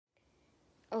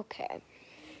Okay.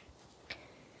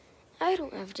 I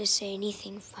don't have to say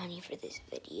anything funny for this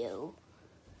video.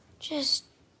 Just,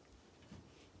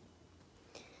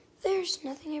 there's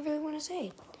nothing I really want to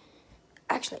say.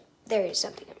 Actually, there is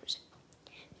something I want to say.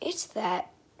 It's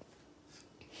that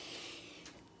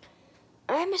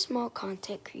I'm a small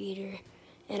content creator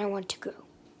and I want to grow.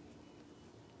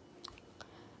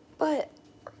 But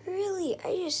really,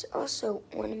 I just also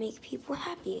want to make people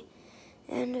happy.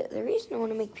 And the reason I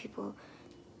want to make people,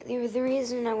 the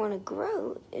reason I want to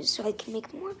grow is so I can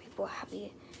make more people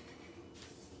happy.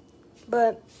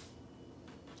 But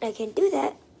I can't do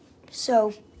that,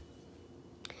 so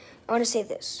I want to say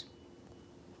this.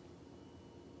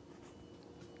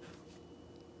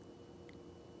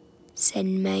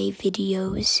 Send my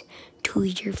videos to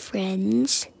your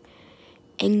friends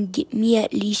and get me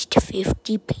at least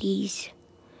 50, please.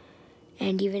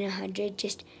 And even 100,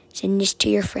 just send this to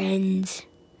your friends.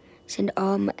 Send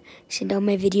all my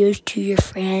videos to your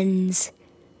friends.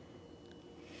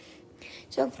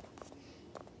 So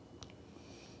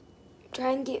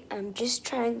I'm just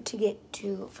trying to get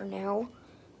to, for now,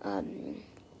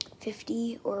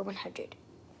 50 or 100.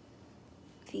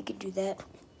 If you could do that,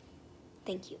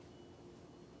 thank you.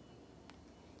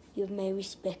 You have my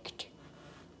respect.